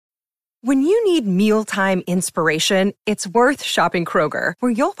When you need mealtime inspiration, it's worth shopping Kroger,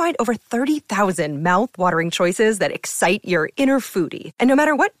 where you'll find over 30,000 mouth-watering choices that excite your inner foodie. And no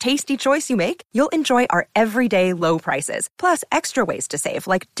matter what tasty choice you make, you'll enjoy our everyday low prices, plus extra ways to save,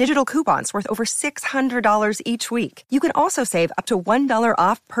 like digital coupons worth over $600 each week. You can also save up to $1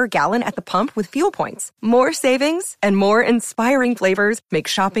 off per gallon at the pump with fuel points. More savings and more inspiring flavors make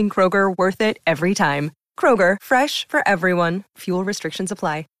shopping Kroger worth it every time. Kroger, fresh for everyone. Fuel restrictions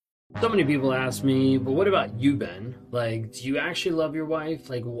apply. So many people ask me, but what about you, Ben? Like, do you actually love your wife?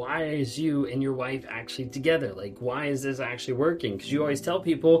 Like, why is you and your wife actually together? Like, why is this actually working? Because you always tell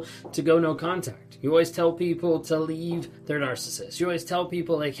people to go no contact. You always tell people to leave their narcissist. You always tell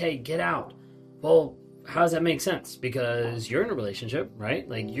people, like, hey, get out. Well, how does that make sense? Because you're in a relationship, right?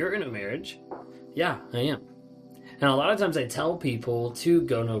 Like, you're in a marriage. Yeah, I am. And a lot of times I tell people to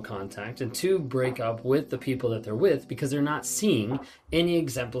go no contact and to break up with the people that they're with because they're not seeing any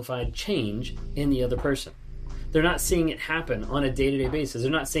exemplified change in the other person. They're not seeing it happen on a day-to-day basis.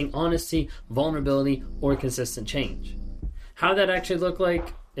 They're not seeing honesty, vulnerability, or consistent change. How did that actually look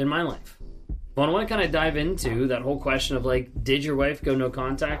like in my life? Well, I want to kind of dive into that whole question of, like, did your wife go no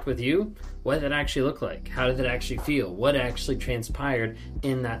contact with you? What did that actually look like? How did it actually feel? What actually transpired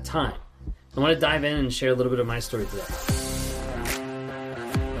in that time? I want to dive in and share a little bit of my story today.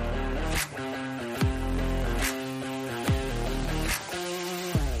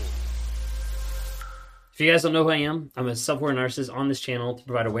 If you guys don't know who I am, I'm a self-aware narcissist on this channel to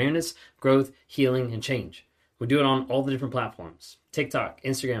provide awareness, growth, healing, and change. We do it on all the different platforms. TikTok,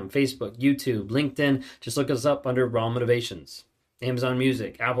 Instagram, Facebook, YouTube, LinkedIn. Just look us up under Raw Motivations. Amazon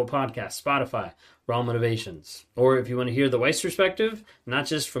Music, Apple Podcasts, Spotify, Raw Motivations. Or if you want to hear the wife's perspective, not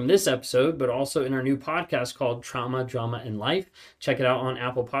just from this episode, but also in our new podcast called Trauma, Drama, and Life, check it out on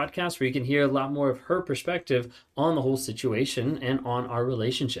Apple Podcasts, where you can hear a lot more of her perspective on the whole situation and on our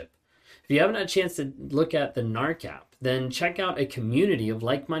relationship. If you haven't had a chance to look at the NARC app, then check out a community of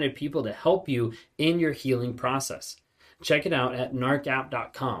like-minded people to help you in your healing process. Check it out at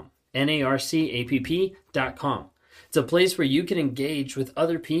narcapp.com, narcapp.com. It's a place where you can engage with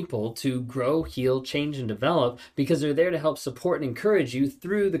other people to grow, heal, change, and develop because they're there to help support and encourage you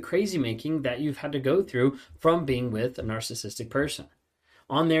through the crazy making that you've had to go through from being with a narcissistic person.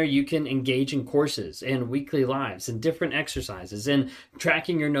 On there, you can engage in courses and weekly lives and different exercises and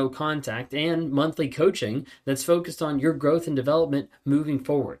tracking your no contact and monthly coaching that's focused on your growth and development moving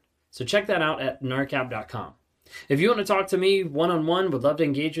forward. So check that out at narcapp.com. If you want to talk to me one-on-one, would love to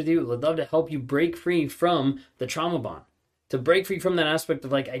engage with you, would love to help you break free from the trauma bond, to break free from that aspect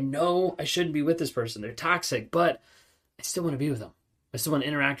of, like, I know I shouldn't be with this person. They're toxic, but I still want to be with them. I still want to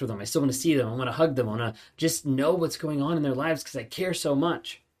interact with them. I still want to see them. I want to hug them. I want to just know what's going on in their lives because I care so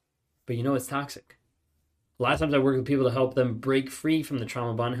much. But you know it's toxic. A lot of times I work with people to help them break free from the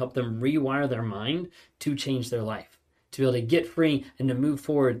trauma bond, help them rewire their mind to change their life, to be able to get free and to move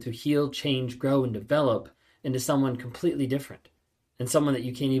forward, to heal, change, grow, and develop into someone completely different and someone that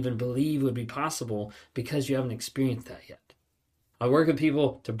you can't even believe would be possible because you haven't experienced that yet. I work with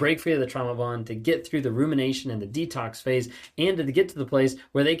people to break free of the trauma bond, to get through the rumination and the detox phase, and to get to the place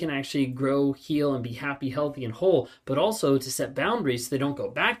where they can actually grow, heal, and be happy, healthy, and whole, but also to set boundaries so they don't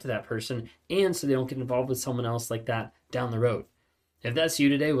go back to that person and so they don't get involved with someone else like that down the road. If that's you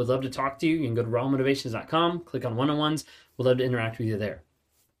today, would love to talk to you. You can go to rawmotivations.com, click on one-on-ones. We'd love to interact with you there.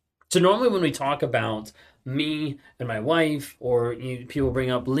 So normally when we talk about me and my wife, or people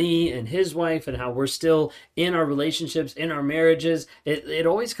bring up Lee and his wife and how we're still in our relationships, in our marriages, it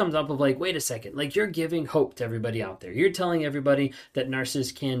always comes up of, like, wait a second, like, you're giving hope to everybody out there. You're telling everybody that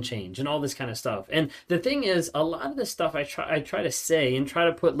narcissists can change and all this kind of stuff. And the thing is, a lot of this stuff I try to say and try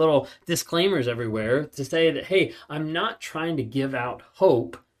to put little disclaimers everywhere to say that, hey, I'm not trying to give out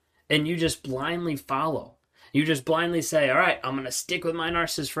hope and you just blindly follow. You just blindly say, all right, I'm going to stick with my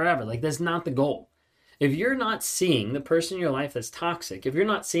narcissist forever. Like, that's not the goal. If you're not seeing the person in your life that's toxic, if you're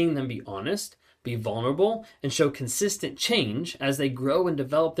not seeing them be honest, be vulnerable, and show consistent change as they grow and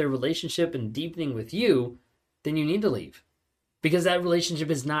develop their relationship and deepening with you, then you need to leave. Because that relationship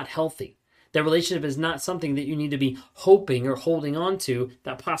is not healthy. That relationship is not something that you need to be hoping or holding on to,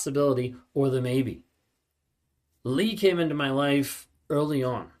 that possibility or the maybe. Lee came into my life early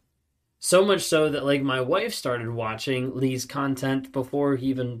on. So much so that, like, my wife started watching Lee's content before he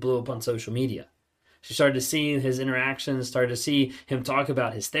even blew up on social media. She started to see his interactions, started to see him talk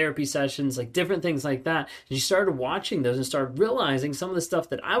about his therapy sessions, like different things like that. And she started watching those and started realizing some of the stuff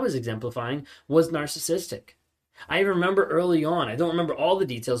that I was exemplifying was narcissistic. I remember early on, I don't remember all the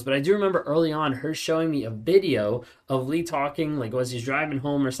details, but I do remember early on her showing me a video of Lee talking, like, as he's driving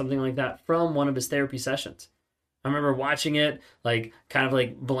home or something like that, from one of his therapy sessions. I remember watching it, like kind of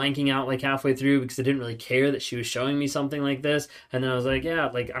like blanking out like halfway through because I didn't really care that she was showing me something like this. And then I was like, yeah,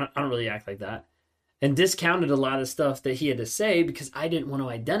 like I don't really act like that. And discounted a lot of stuff that he had to say because I didn't want to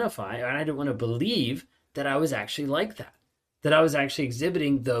identify and I didn't want to believe that I was actually like that I was actually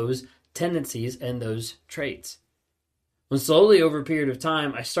exhibiting those tendencies and those traits. When slowly over a period of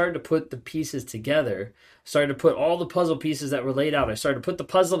time, I started to put the pieces together, started to put all the puzzle pieces that were laid out. I started to put the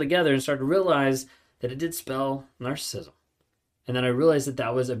puzzle together and started to realize that it did spell narcissism. And then I realized that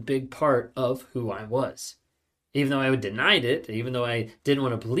that was a big part of who I was. Even though I denied it, even though I didn't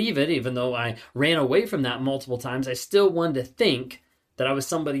want to believe it, even though I ran away from that multiple times, I still wanted to think that I was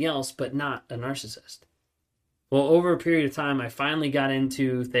somebody else, but not a narcissist. Well, over a period of time, I finally got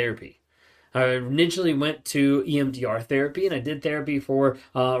into therapy. I initially went to EMDR therapy, and I did therapy for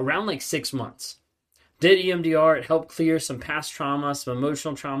around like 6 months. Did EMDR, it helped clear some past trauma, some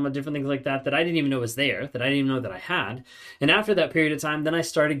emotional trauma, different things like that I didn't even know was there, that I didn't even know that I had. And after that period of time, then I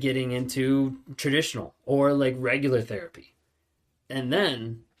started getting into traditional or like regular therapy. And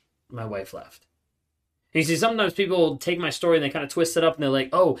then my wife left. And you see, sometimes people take my story and they kind of twist it up and they're like,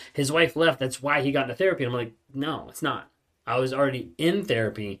 oh, his wife left, that's why he got into therapy. And I'm like, no, it's not. I was already in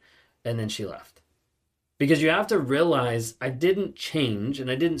therapy and then she left. Because you have to realize I didn't change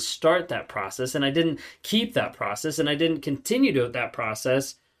and I didn't start that process and I didn't keep that process and I didn't continue to that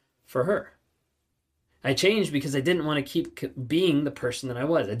process for her. I changed because I didn't want to keep being the person that I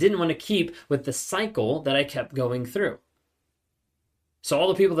was. I didn't want to keep with the cycle that I kept going through. So all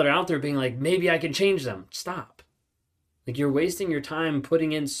the people that are out there being like, maybe I can change them, stop. Like you're wasting your time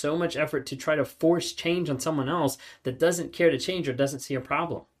putting in so much effort to try to force change on someone else that doesn't care to change or doesn't see a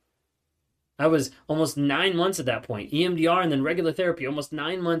problem. I was almost 9 months at that point, EMDR and then regular therapy, almost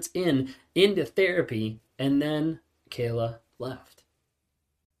 9 months into therapy, and then Kayla left.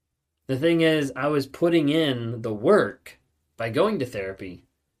 The thing is, I was putting in the work by going to therapy,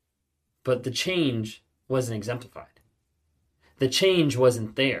 but the change wasn't exemplified. The change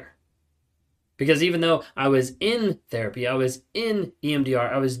wasn't there. Because even though I was in therapy, I was in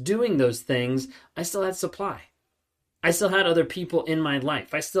EMDR, I was doing those things, I still had supply. I still had other people in my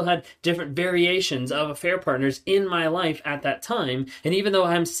life. I still had different variations of affair partners in my life at that time. And even though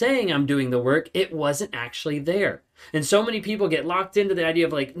I'm saying I'm doing the work, it wasn't actually there. And so many people get locked into the idea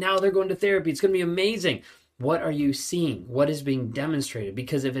of like, now they're going to therapy. It's going to be amazing. What are you seeing? What is being demonstrated?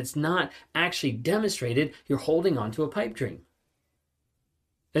 Because if it's not actually demonstrated, you're holding on to a pipe dream.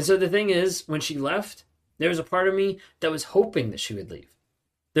 And so the thing is, when she left, there was a part of me that was hoping that she would leave.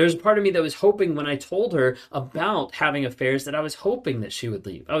 There's a part of me that was hoping when I told her about having affairs that I was hoping that she would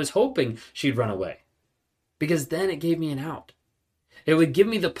leave. I was hoping she'd run away because then it gave me an out. It would give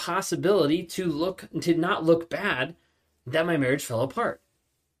me the possibility to not look bad that my marriage fell apart.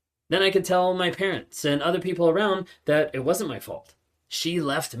 Then I could tell my parents and other people around that it wasn't my fault. She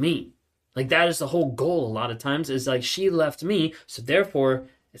left me. Like that is the whole goal a lot of times is like she left me, so therefore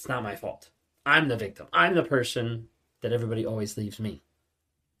it's not my fault. I'm the victim. I'm the person that everybody always leaves me.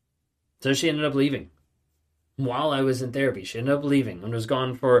 So she ended up leaving while I was in therapy. She ended up leaving and was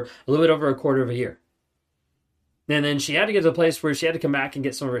gone for a little bit over a quarter of a year. And then she had to get to a place where she had to come back and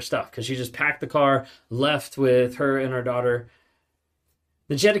get some of her stuff because she just packed the car, left with her and her daughter.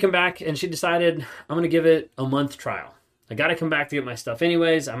 Then she had to come back and she decided, I'm going to give it a month trial. I got to come back to get my stuff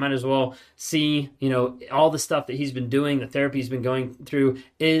anyways. I might as well see, all the stuff that he's been doing, the therapy he's been going through,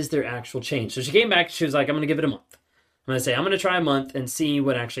 is there actual change? So she came back and she was like, I'm going to give it a month. I'm going to try a month and see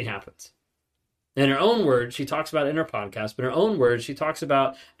what actually happens. In her own words, she talks about it in her podcast, but in her own words, she talks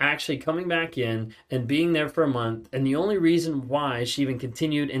about actually coming back in and being there for a month. And the only reason why she even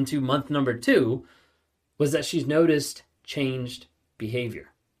continued into month number 2 was that she's noticed changed behavior.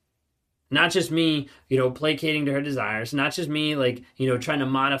 Not just me, placating to her desires, not just me, trying to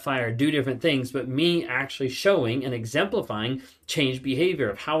modify or do different things, but me actually showing and exemplifying changed behavior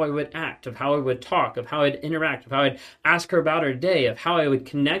of how I would act, of how I would talk, of how I'd interact, of how I'd ask her about her day, of how I would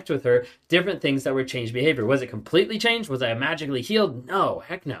connect with her, different things that were changed behavior. Was it completely changed? Was I magically healed? No,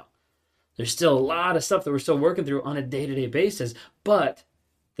 heck no. There's still a lot of stuff that we're still working through on a day-to-day basis, but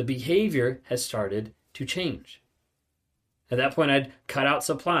the behavior has started to change. At that point, I'd cut out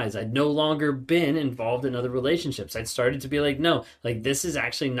supplies. I'd no longer been involved in other relationships. I'd started to be like, no, this is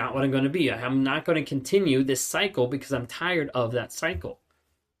actually not what I'm going to be. I'm not going to continue this cycle because I'm tired of that cycle.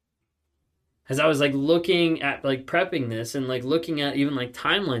 As I was looking at prepping this and looking at even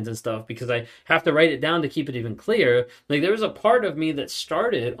timelines and stuff, because I have to write it down to keep it even clear, there was a part of me that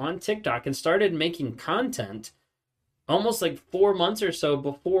started on TikTok and started making content almost 4 months or so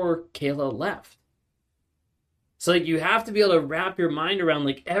before Kayla left. So like you have to be able to wrap your mind around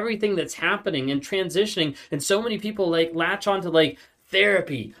like everything that's happening and transitioning. And so many people like latch onto like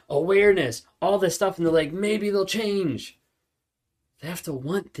therapy, awareness, all this stuff. And they're like, maybe they'll change. They have to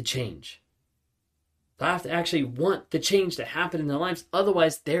want the change. They have to actually want the change to happen in their lives.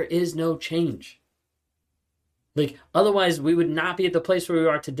 Otherwise, there is no change. Like, otherwise, we would not be at the place where we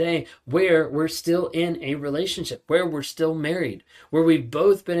are today, where we're still in a relationship, where we're still married, where we've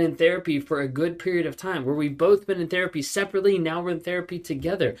both been in therapy for a good period of time, where we've both been in therapy separately. Now we're in therapy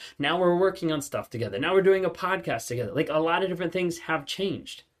together. Now we're working on stuff together. Now we're doing a podcast together. Like, a lot of different things have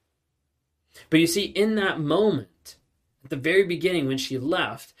changed. But you see, in that moment, at the very beginning when she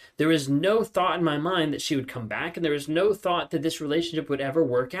left, there was no thought in my mind that she would come back, and there was no thought that this relationship would ever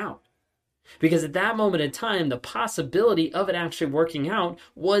work out. Because at that moment in time, the possibility of it actually working out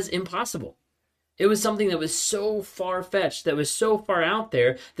was impossible. It was something that was so far-fetched, that was so far out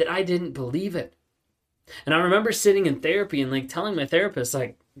there that I didn't believe it. And I remember sitting in therapy and like telling my therapist,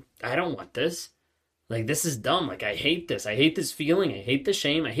 like, I don't want this. Like, this is dumb. Like, I hate this. I hate this feeling. I hate the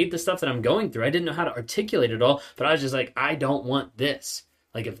shame. I hate the stuff that I'm going through. I didn't know how to articulate it all, but I was just like, I don't want this.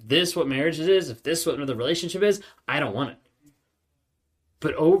 Like, if this what marriage is, if this what the relationship is, I don't want it.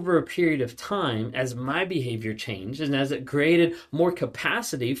 But over a period of time, as my behavior changed and as it created more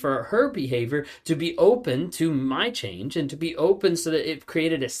capacity for her behavior to be open to my change and to be open so that it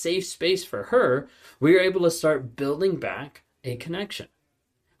created a safe space for her, we were able to start building back a connection.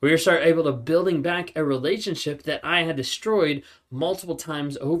 We were able to building back a relationship that I had destroyed multiple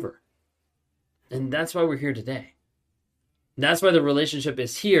times over. And that's why we're here today. That's why the relationship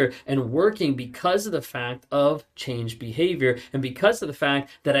is here and working, because of the fact of changed behavior and because of the fact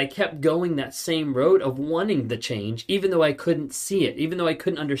that I kept going that same road of wanting the change, even though I couldn't see it, even though I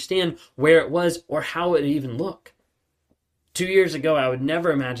couldn't understand where it was or how it even looked. 2 years ago, I would never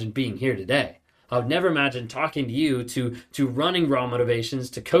imagine being here today. I would never imagine talking to you, to running Raw Motivations,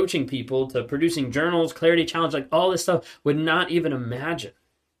 to coaching people, to producing journals, Clarity Challenge, like all this stuff, would not even imagine.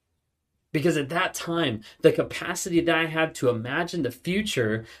 Because at that time, the capacity that I had to imagine the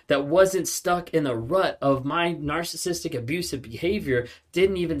future that wasn't stuck in the rut of my narcissistic abusive behavior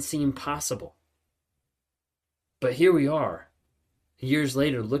didn't even seem possible. But here we are, years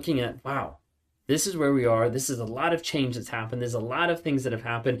later, looking at, wow, this is where we are. This is a lot of change that's happened. There's a lot of things that have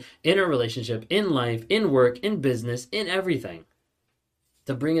happened in our relationship, in life, in work, in business, in everything,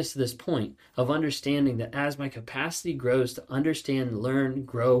 to bring us to this point of understanding that as my capacity grows to understand, learn,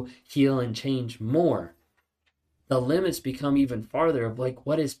 grow, heal, and change more, the limits become even farther of like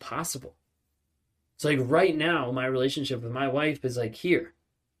what is possible. So like right now, my relationship with my wife is like here.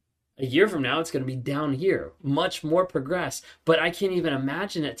 A year from now, it's going to be down here, much more progressed. But I can't even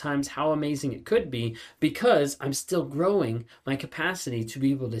imagine at times how amazing it could be because I'm still growing my capacity to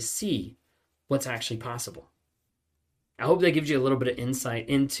be able to see what's actually possible. I hope that gives you a little bit of insight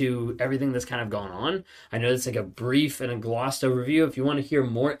into everything that's kind of gone on. I know it's like a brief and a glossed overview. If you want to hear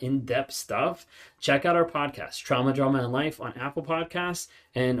more in-depth stuff, check out our podcast, Trauma, Drama, and Life on Apple Podcasts,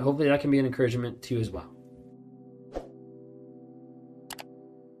 and hopefully that can be an encouragement to you as well.